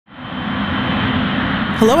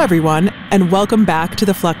Hello everyone, and welcome back to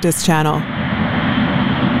the Fluctus Channel.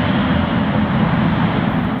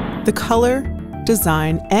 The color,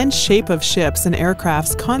 design, and shape of ships and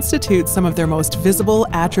aircrafts constitute some of their most visible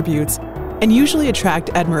attributes and usually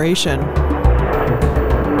attract admiration.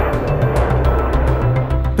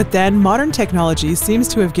 But then modern technology seems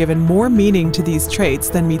to have given more meaning to these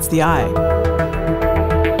traits than meets the eye.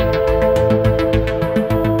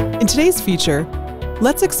 In today's feature,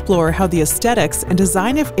 let's explore how the aesthetics and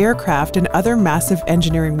design of aircraft and other massive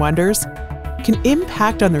engineering wonders can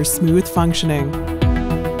impact on their smooth functioning.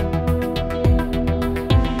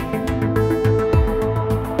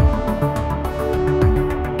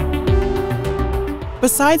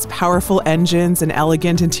 Besides powerful engines and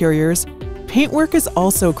elegant interiors, paintwork is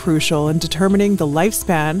also crucial in determining the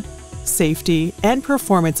lifespan, safety, and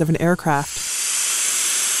performance of an aircraft.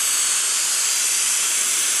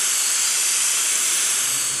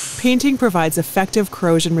 Painting provides effective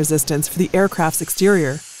corrosion resistance for the aircraft's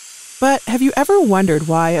exterior. But have you ever wondered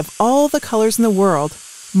why, of all the colors in the world,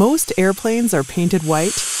 most airplanes are painted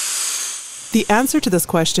white? The answer to this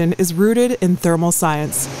question is rooted in thermal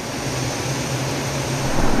science.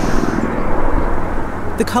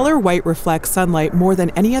 The color white reflects sunlight more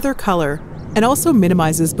than any other color and also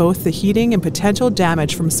minimizes both the heating and potential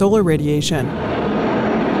damage from solar radiation.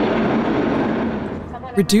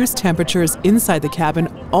 Reduced temperatures inside the cabin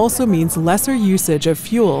also means lesser usage of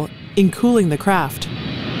fuel in cooling the craft.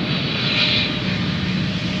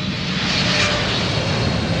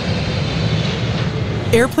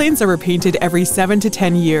 Airplanes are repainted every 7 to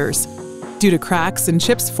 10 years due to cracks and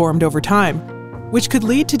chips formed over time, which could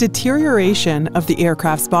lead to deterioration of the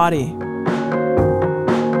aircraft's body.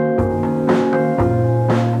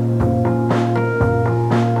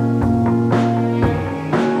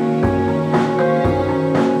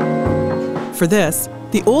 For this,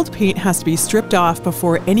 the old paint has to be stripped off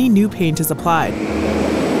before any new paint is applied.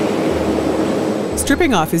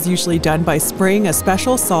 Stripping off is usually done by spraying a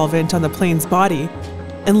special solvent on the plane's body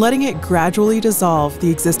and letting it gradually dissolve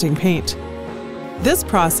the existing paint. This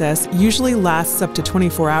process usually lasts up to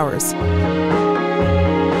 24 hours.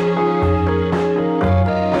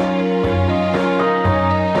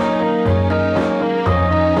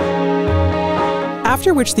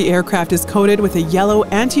 After which the aircraft is coated with a yellow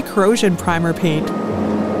anti-corrosion primer paint.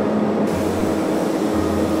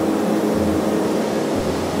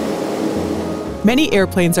 Many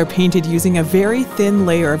airplanes are painted using a very thin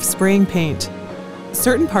layer of spraying paint.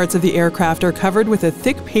 Certain parts of the aircraft are covered with a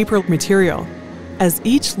thick paper material, as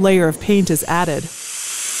each layer of paint is added.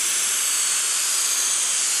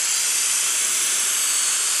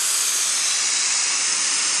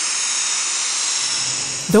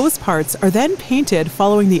 Those parts are then painted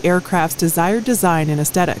following the aircraft's desired design and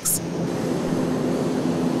aesthetics.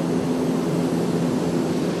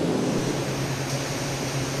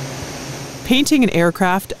 Painting an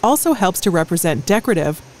aircraft also helps to represent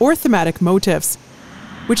decorative or thematic motifs,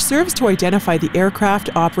 which serves to identify the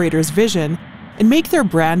aircraft operator's vision and make their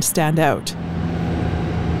brand stand out.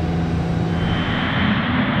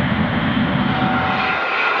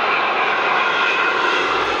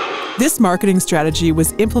 This marketing strategy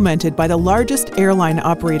was implemented by the largest airline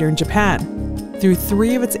operator in Japan through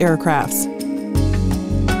 3 of its aircrafts.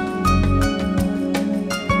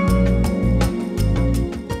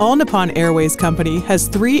 All Nippon Airways Company has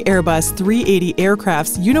 3 Airbus 380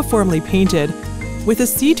 aircrafts uniformly painted with a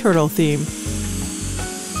sea turtle theme.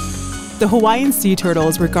 The Hawaiian sea turtle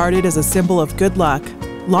is regarded as a symbol of good luck,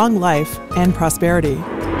 long life, and prosperity.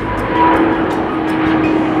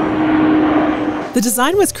 The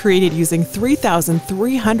design was created using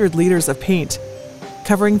 3,300 liters of paint,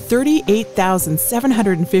 covering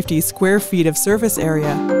 38,750 square feet of surface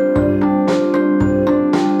area.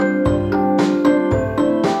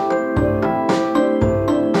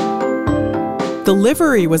 The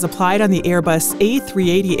livery was applied on the Airbus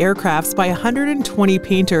A380 aircrafts by 120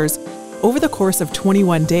 painters over the course of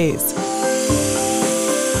 21 days.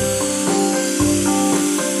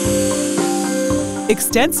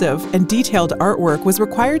 Extensive and detailed artwork was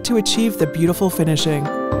required to achieve the beautiful finishing.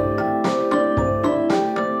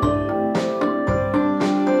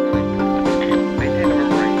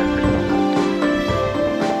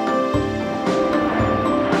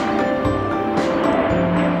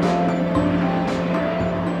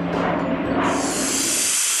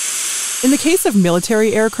 In the case of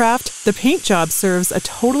military aircraft, the paint job serves a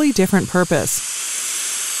totally different purpose.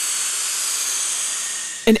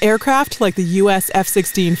 An aircraft like the US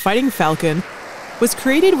F-16 Fighting Falcon was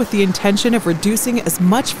created with the intention of reducing as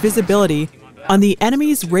much visibility on the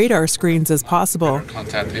enemy's radar screens as possible.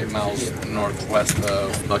 Contact 8 miles northwest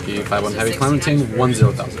of Lucky 51 Heavy Clementine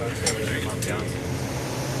 10,000.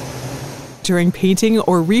 During painting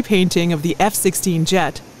or repainting of the F-16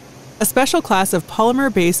 jet, a special class of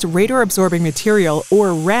polymer-based radar-absorbing material,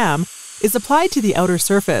 or RAM, is applied to the outer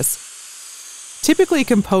surface, typically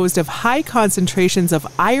composed of high concentrations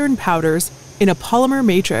of iron powders in a polymer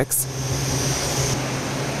matrix.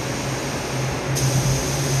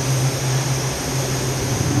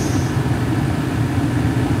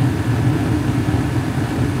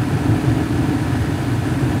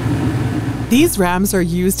 These RAMs are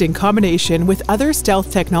used in combination with other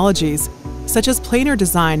stealth technologies, such as planar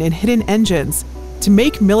design and hidden engines, to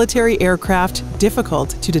make military aircraft difficult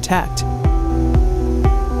to detect.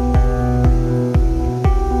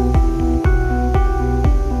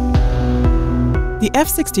 The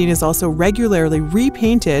F-16 is also regularly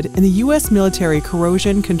repainted in the U.S. military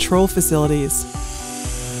corrosion control facilities.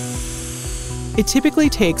 It typically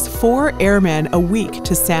takes 4 airmen a week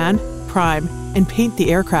to sand, prime, and paint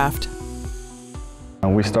the aircraft.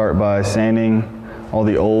 We start by sanding all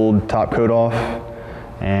the old top coat off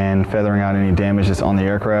and feathering out any damage that's on the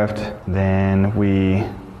aircraft. Then we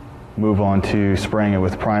move on to spraying it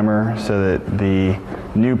with primer so that the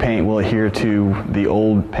new paint will adhere to the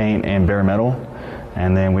old paint and bare metal.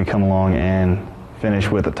 And then we come along and finish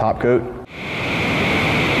with a top coat.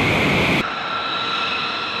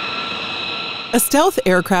 A stealth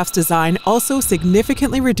aircraft's design also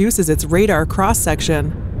significantly reduces its radar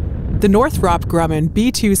cross-section. The Northrop Grumman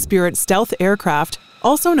B-2 Spirit stealth aircraft,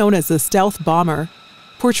 also known as the stealth bomber,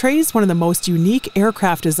 portrays one of the most unique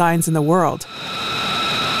aircraft designs in the world.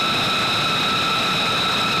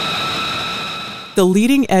 The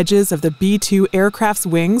leading edges of the B-2 aircraft's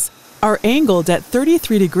wings are angled at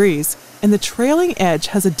 33 degrees, and the trailing edge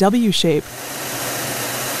has a W shape.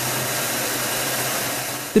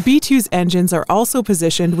 The B-2's engines are also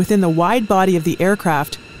positioned within the wide body of the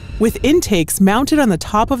aircraft, with intakes mounted on the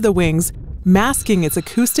top of the wings, masking its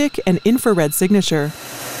acoustic and infrared signature.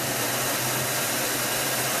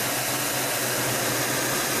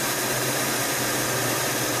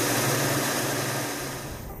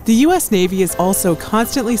 The U.S. Navy is also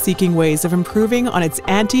constantly seeking ways of improving on its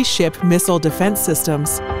anti-ship missile defense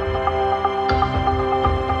systems.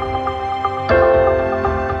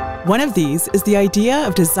 One of these is the idea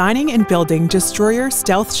of designing and building destroyer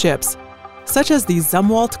stealth ships, such as the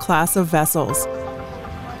Zumwalt class of vessels.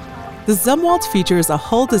 The Zumwalt features a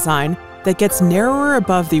hull design that gets narrower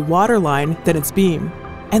above the waterline than its beam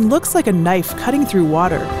and looks like a knife cutting through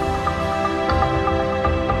water.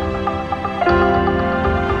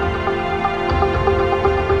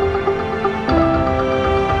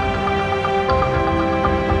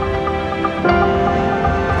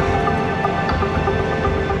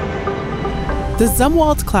 The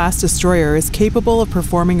Zumwalt-class destroyer is capable of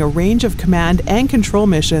performing a range of command and control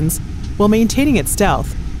missions while maintaining its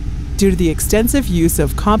stealth, due to the extensive use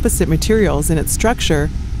of composite materials in its structure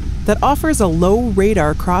that offers a low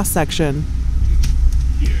radar cross-section.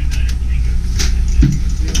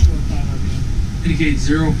 Indicate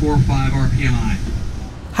 045 RPI.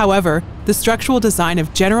 However, the structural design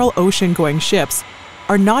of general ocean-going ships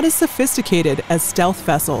are not as sophisticated as stealth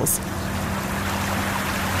vessels.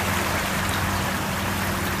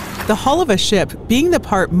 The hull of a ship, being the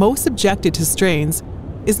part most subjected to strains,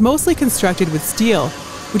 is mostly constructed with steel,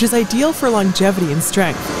 which is ideal for longevity and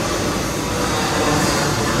strength.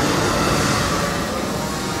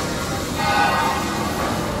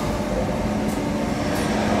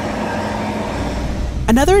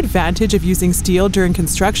 Another advantage of using steel during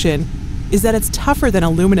construction is that it's tougher than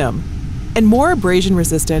aluminum and more abrasion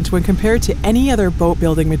resistant when compared to any other boat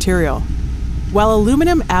building material. While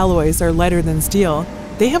aluminum alloys are lighter than steel,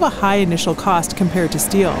 they have a high initial cost compared to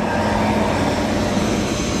steel.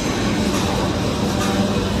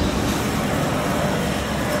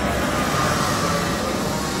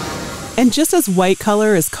 And just as white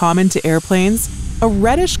color is common to airplanes, a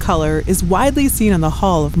reddish color is widely seen on the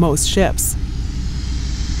hull of most ships.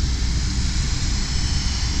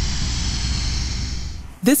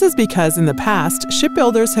 This is because in the past,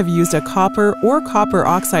 shipbuilders have used a copper or copper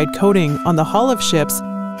oxide coating on the hull of ships,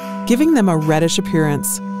 giving them a reddish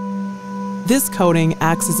appearance. This coating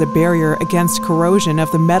acts as a barrier against corrosion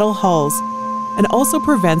of the metal hulls and also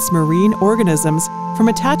prevents marine organisms from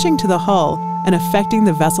attaching to the hull and affecting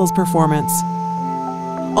the vessel's performance.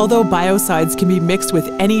 Although biocides can be mixed with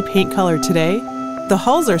any paint color today, the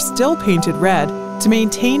hulls are still painted red to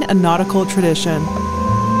maintain a nautical tradition.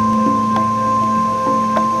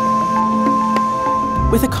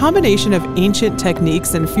 With a combination of ancient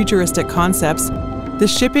techniques and futuristic concepts, The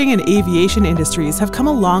shipping and aviation industries have come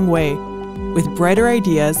a long way, with brighter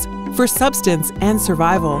ideas for substance and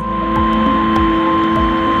survival.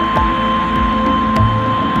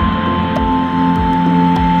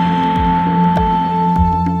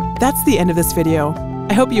 That's the end of this video.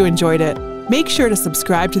 I hope you enjoyed it. Make sure to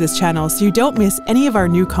subscribe to this channel so you don't miss any of our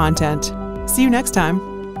new content. See you next time.